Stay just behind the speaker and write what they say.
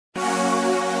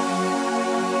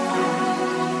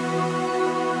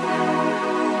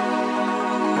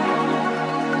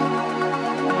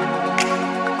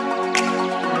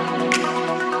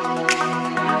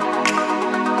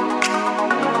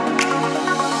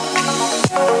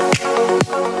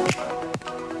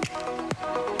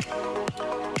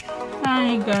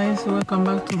guys, welcome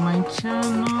back to my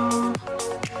channel.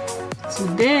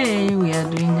 Today we are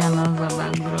doing another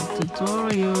backdrop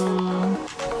tutorial.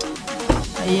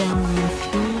 I am with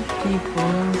few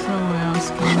people who are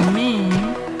asking me.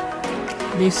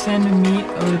 They send me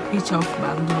a picture of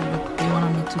backdrop that they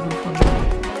wanted me to do for them.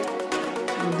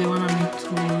 So they wanted me to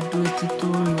do a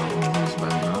tutorial on this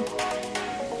backdrop.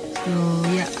 So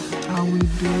yeah, I will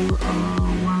do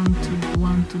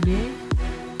one today,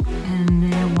 and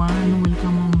then one will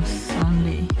come on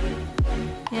Sunday.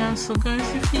 Yeah, so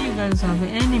guys, if you guys have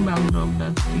any backdrop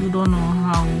that you don't know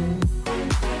how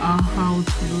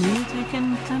to do it, you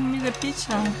can send me the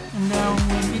picture, and then I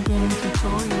will be doing a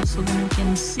tutorial so then you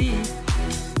can see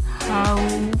how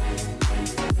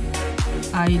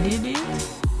I did it.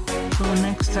 So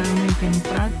next time you can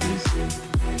practice.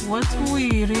 What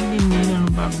we really need on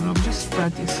backdrop, just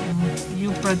practicing.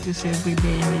 You practice every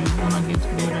day and you're gonna get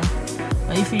better.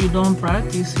 But if you don't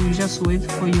practice, you just wait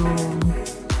for your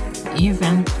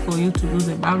event for you to do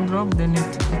the backdrop, then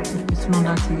it's not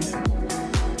that easy.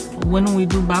 When we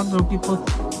do backdrop,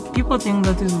 people think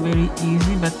that is very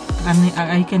easy, but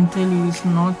I can tell you it's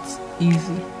not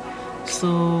easy.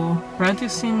 So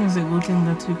practicing is a good thing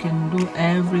that you can do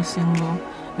every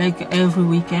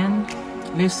weekend.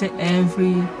 Let's say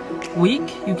every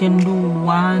week you can do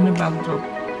one backdrop.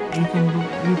 You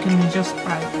can just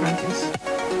practice.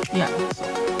 Yeah. So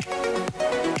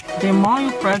the more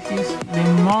you practice, the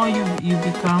more you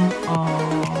become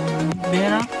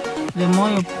better. The more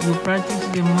you practice,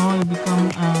 the more you become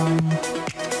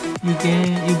you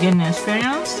gain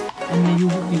experience, and then you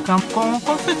become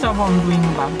comfortable on doing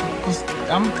backdrop. Because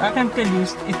I can tell you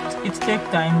it takes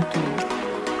time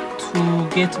to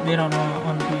get better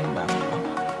on doing backdrop.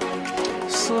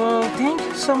 So thank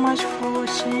you so much for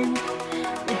watching.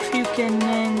 If you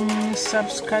can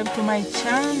subscribe to my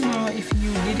channel if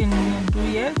you didn't do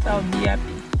yet, I'll be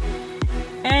happy.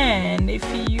 And if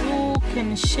you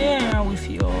can share with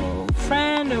your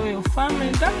friend or your family,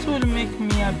 that will make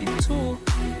me happy too.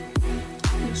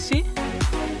 You see,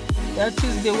 that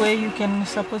is the way you can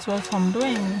support what I'm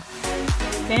doing.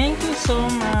 Thank you so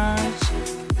much.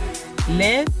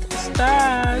 Let's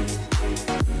start.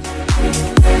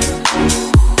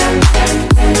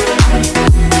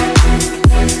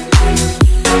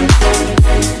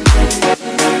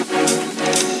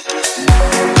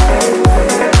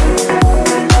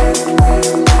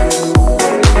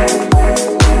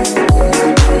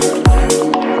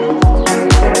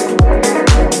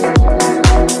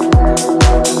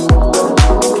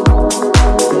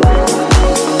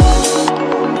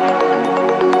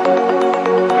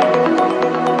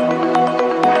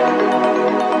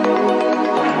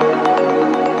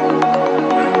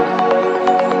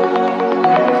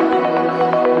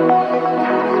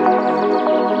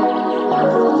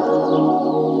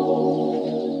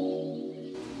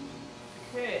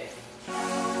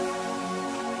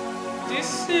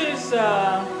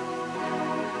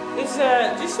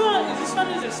 This one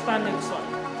is a spandex one.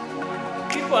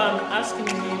 People are asking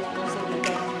me most of the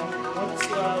time, which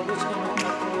kind of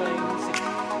material are you using?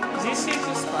 This is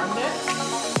a spandex,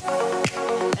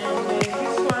 and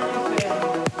this one is